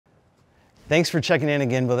Thanks for checking in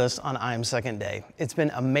again with us on I'm Second Day. It's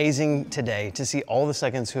been amazing today to see all the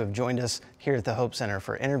seconds who have joined us here at the Hope Center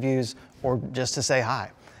for interviews or just to say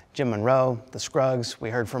hi. Jim Monroe, the Scruggs, we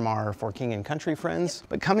heard from our For King and Country friends.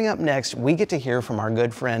 But coming up next, we get to hear from our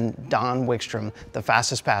good friend Don Wickstrum, the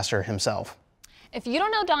fastest pastor himself. If you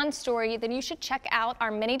don't know Don's story, then you should check out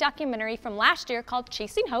our mini documentary from last year called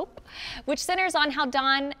Chasing Hope, which centers on how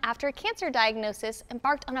Don, after a cancer diagnosis,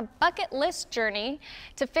 embarked on a bucket list journey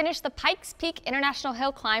to finish the Pikes Peak International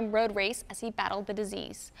Hill Climb road race as he battled the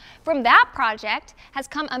disease. From that project has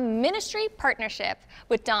come a ministry partnership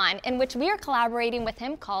with Don, in which we are collaborating with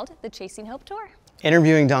him called the Chasing Hope Tour.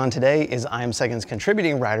 Interviewing Don today is I'm Second's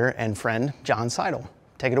contributing writer and friend, John Seidel.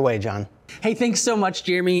 Take it away, John. Hey, thanks so much,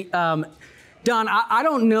 Jeremy. Don, I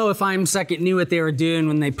don't know if I'm Second knew what they were doing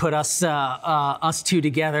when they put us two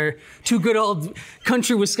together. Two good old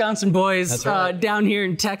country Wisconsin boys. That's right. Down here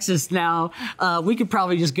in Texas now. We could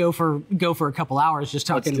probably just go for a couple hours just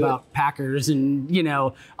talking about Packers and, you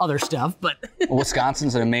know, other stuff. But well,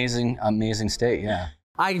 Wisconsin's an amazing state, yeah.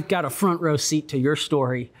 I got a front row seat to your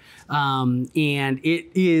story, and it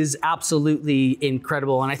is absolutely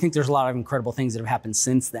incredible. And I think there's a lot of incredible things that have happened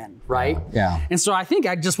since then, right? Yeah. And so I think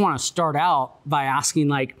I just want to start out by asking,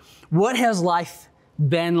 like, what has life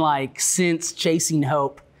been like since Chasing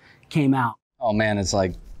Hope came out? Oh man, it's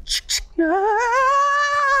like,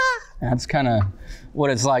 that's kind of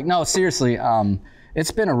what it's like. No, seriously,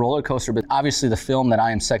 it's been a roller coaster, but obviously the film that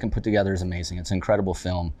I Am Second put together is amazing. It's an incredible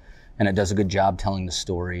film. And it does a good job telling the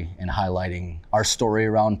story and highlighting our story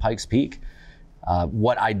around Pikes Peak.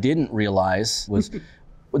 What I didn't realize was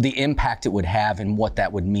the impact it would have and what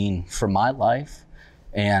that would mean for my life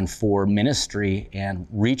and for ministry and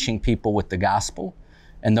reaching people with the gospel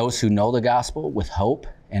and those who know the gospel with hope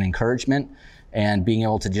and encouragement and being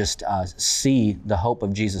able to just see the hope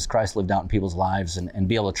of Jesus Christ lived out in people's lives and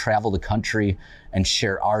be able to travel the country and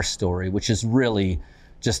share our story, which is really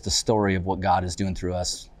just the story of what God is doing through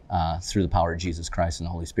us. Through the power of Jesus Christ and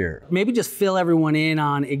the Holy Spirit. Maybe just fill everyone in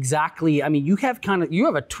on exactly, I mean, you have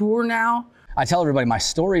a tour now? I tell everybody my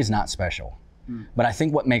story is not special, but I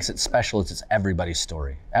think what makes it special is it's everybody's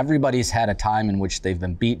story. Everybody's had a time in which they've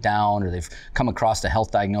been beat down or they've come across a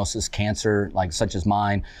health diagnosis, cancer, like such as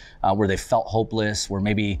mine, where they felt hopeless, where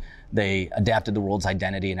maybe they adapted the world's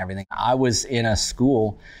identity and everything. I was in a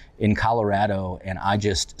school in Colorado and I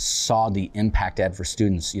just saw the impact it had for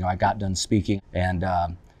students. You know, I got done speaking and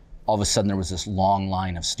all of a sudden there was this long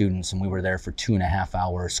line of students and we were there for 2.5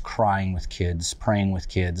 hours crying with kids, praying with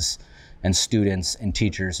kids and students and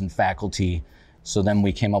teachers and faculty. So then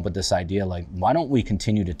we came up with this idea, like, why don't we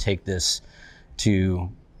continue to take this to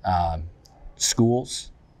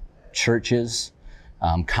schools, churches,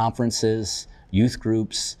 conferences, youth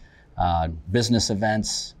groups, business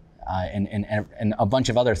events, and a bunch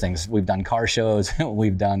of other things. We've done car shows,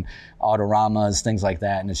 we've done autoramas, things like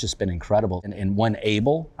that, and it's just been incredible. And when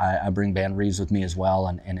able, I bring Band Reeves with me as well,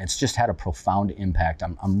 and it's just had a profound impact.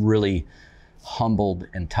 I'm really humbled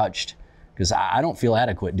and touched because I don't feel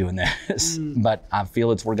adequate doing this, but I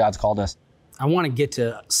feel it's where God's called us. I want to get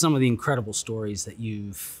to some of the incredible stories that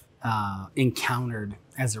you've encountered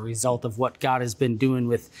as a result of what God has been doing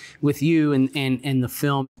with you and the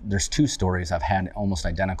film. There's 2 stories I've had almost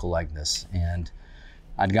identical like this, and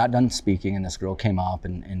I'd got done speaking and this girl came up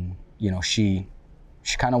and you know, she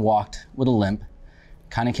kind of walked with a limp,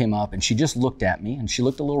 kind of came up and she just looked at me and she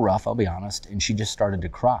looked a little rough, I'll be honest, and she just started to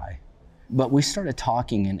cry. But we started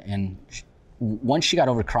talking and once she got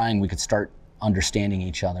over crying, we could start understanding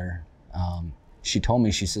each other. She told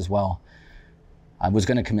me, she says, well, I was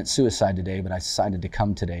going to commit suicide today, but I decided to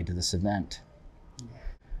come today to this event.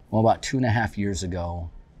 Well, about 2.5 years ago,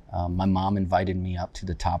 my mom invited me up to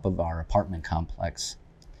the top of our apartment complex.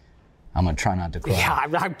 I'm going to try not to cry. Yeah,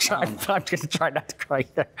 I'm going to try not to cry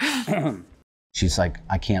either. She's like,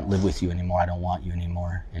 I can't live with you anymore. I don't want you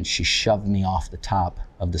anymore. And she shoved me off the top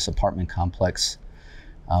of this apartment complex,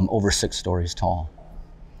 over 6 stories tall.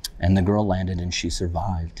 And the girl landed and she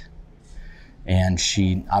survived. And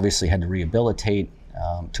she obviously had to rehabilitate.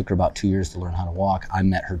 Took her about 2 years to learn how to walk. I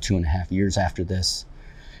met her 2.5 years after this.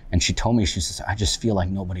 And she told me, she says, I just feel like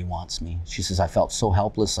nobody wants me. She says, I felt so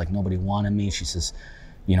helpless, like nobody wanted me. She says,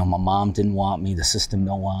 you know, my mom didn't want me, the system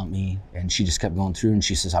don't want me. And she just kept going through and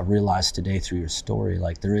she says, I realized today through your story,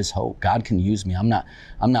 like there is hope. God can use me. I'm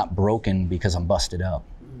not broken because I'm busted up.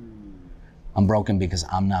 I'm broken because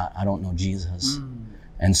I don't know Jesus.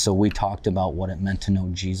 And so we talked about what it meant to know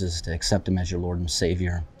Jesus, to accept him as your Lord and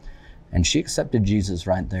Savior. And she accepted Jesus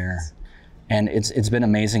right there. And it's been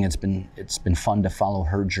amazing. It's been fun to follow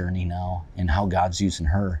her journey now and how God's using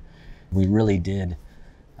her. We really did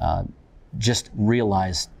just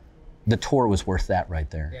realize the tour was worth that right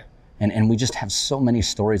there. Yeah. And we just have so many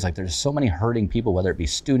stories. Like, there's so many hurting people, whether it be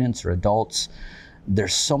students or adults.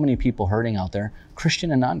 There's so many people hurting out there,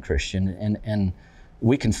 Christian and non-Christian. And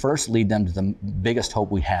we can first lead them to the biggest hope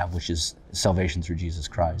we have, which is salvation through Jesus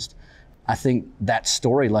Christ. I think that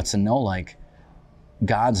story lets them know, like,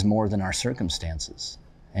 God's more than our circumstances.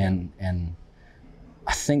 And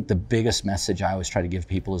I think the biggest message I always try to give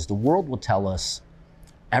people is the world will tell us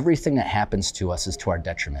everything that happens to us is to our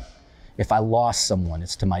detriment. If I lost someone,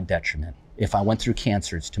 it's to my detriment. If I went through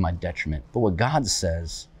cancer, it's to my detriment. But what God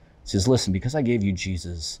says, listen, because I gave you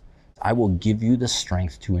Jesus, I will give you the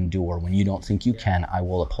strength to endure. When you don't think you can, I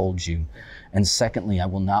will uphold you. And secondly, I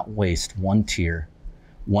will not waste one tear,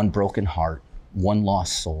 one broken heart, one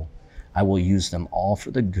lost soul. I will use them all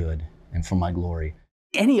for the good and for my glory.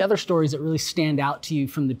 Any other stories that really stand out to you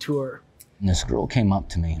from the tour? And this girl came up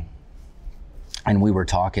to me, and we were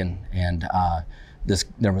talking, and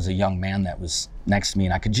there was a young man that was next to me,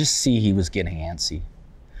 and I could just see he was getting antsy.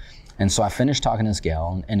 And so I finished talking to this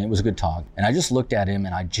gal, and it was a good talk. And I just looked at him,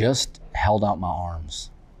 and I just held out my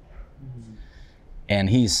arms. Mm-hmm. And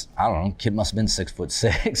he's, I don't know, kid must have been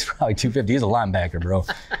 6'6", probably 250. He's a linebacker, bro.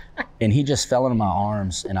 And he just fell into my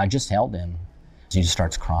arms, and I just held him. He just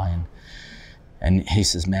starts crying. And he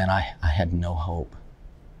says, man, I had no hope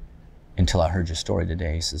until I heard your story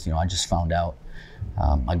today. He says, I just found out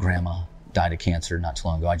my grandma died of cancer not too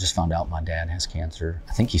long ago. I just found out my dad has cancer.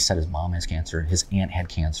 I think he said his mom has cancer. His aunt had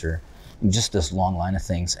cancer. And just this long line of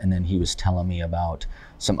things. And then he was telling me about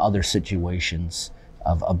some other situations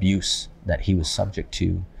of abuse that he was subject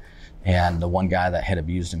to. And the one guy that had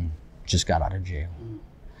abused him just got out of jail.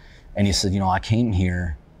 And he said, I came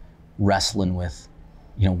here wrestling with,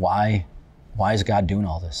 why is God doing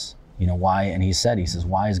all this? Why? And he says,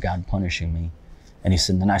 why is God punishing me? And he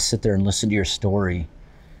said, then I sit there and listen to your story,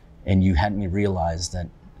 and you had me realize that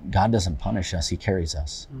God doesn't punish us, he carries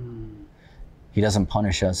us. Mm. He doesn't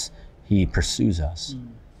punish us, he pursues us.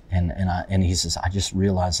 Mm. And he says, I just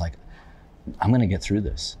realized, like, I'm gonna get through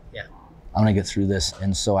this. Yeah. I'm gonna get through this.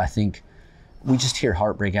 And so I think we just hear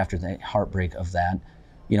heartbreak after the heartbreak of that.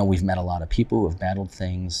 We've met a lot of people who have battled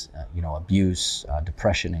things, abuse,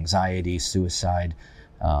 depression, anxiety, suicide,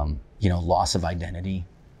 loss of identity.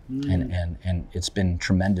 Mm. And it's been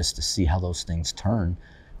tremendous to see how those things turn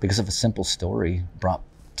because of a simple story brought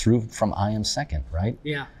through from I Am Second, right?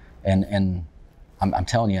 Yeah. And I'm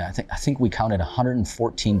telling you, I think we counted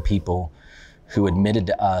 114 people who admitted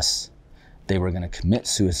to us they were going to commit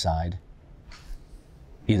suicide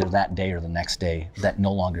either that day or the next day that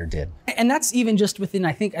no longer did. And that's even just within,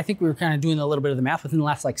 I think we were kind of doing a little bit of the math within the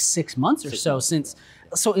last like 6 months or so since.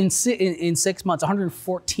 So in 6 months,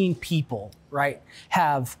 114 people, right,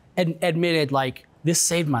 have admitted, like, this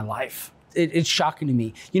saved my life. It's shocking to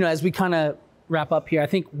me. As we kind of wrap up here, I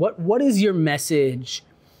think what is your message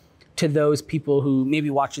to those people who may be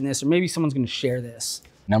watching this, or maybe someone's going to share this?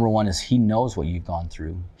 Number one is he knows what you've gone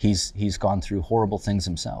through. He's gone through horrible things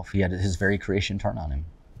himself. He had his very creation turn on him.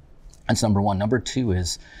 That's number one. Number two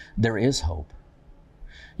is there is hope.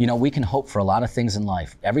 We can hope for a lot of things in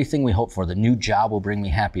life. Everything we hope for, the new job will bring me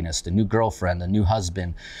happiness, the new girlfriend, the new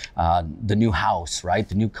husband, the new house, right?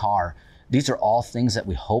 The new car. These are all things that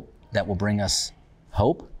we hope that will bring us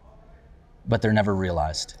hope, but they're never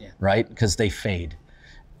realized, right? Because they fade.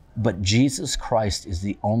 But Jesus Christ is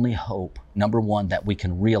the only hope, number one, that we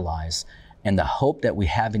can realize. And the hope that we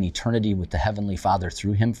have in eternity with the Heavenly Father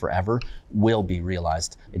through him forever will be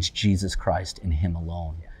realized. It's Jesus Christ and him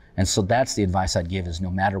alone. And so that's the advice I'd give is no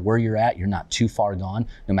matter where you're at, you're not too far gone.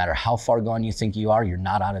 No matter how far gone you think you are, you're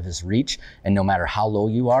not out of his reach. And no matter how low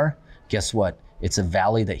you are, guess what? It's a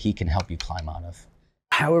valley that he can help you climb out of.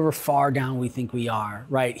 However far down we think we are,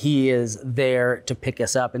 right? He is there to pick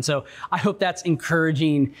us up. And so I hope that's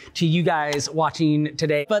encouraging to you guys watching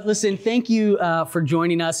today. But listen, thank you for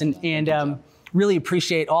joining us and really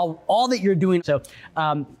appreciate all that you're doing. So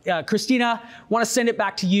Christina, want to send it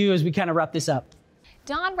back to you as we kind of wrap this up.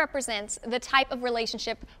 Don represents the type of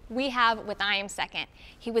relationship we have with I Am Second.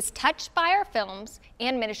 He was touched by our films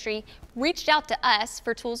and ministry, reached out to us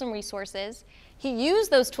for tools and resources. He used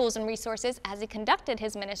those tools and resources as he conducted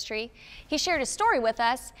his ministry. He shared his story with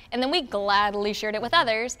us, and then we gladly shared it with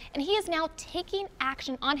others, and he is now taking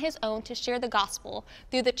action on his own to share the gospel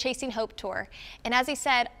through the Chasing Hope Tour. And as he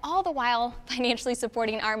said, all the while financially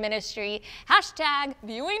supporting our ministry,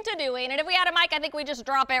 #viewing to doing, and if we had a mic, I think we just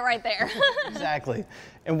drop it right there. Exactly.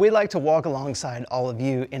 And we'd like to walk alongside all of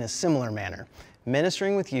you in a similar manner,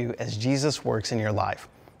 ministering with you as Jesus works in your life.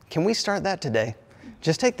 Can we start that today?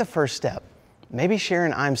 Just take the first step. Maybe share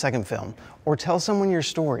an I'm Second film or tell someone your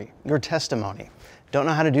story, your testimony. Don't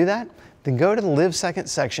know how to do that? Then go to the Live Second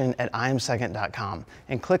section at IamSecond.com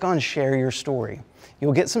and click on Share Your Story.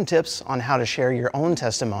 You'll get some tips on how to share your own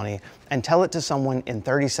testimony and tell it to someone in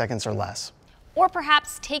 30 seconds or less. Or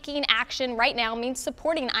perhaps taking action right now means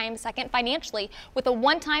supporting I Am Second financially with a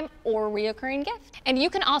one-time or reoccurring gift. And you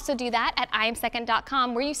can also do that at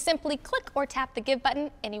IamSecond.com, where you simply click or tap the Give button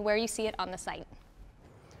anywhere you see it on the site.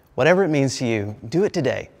 Whatever it means to you, do it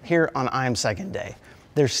today, here on I Am Second Day.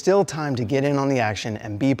 There's still time to get in on the action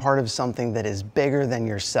and be part of something that is bigger than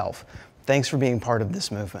yourself. Thanks for being part of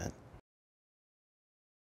this movement.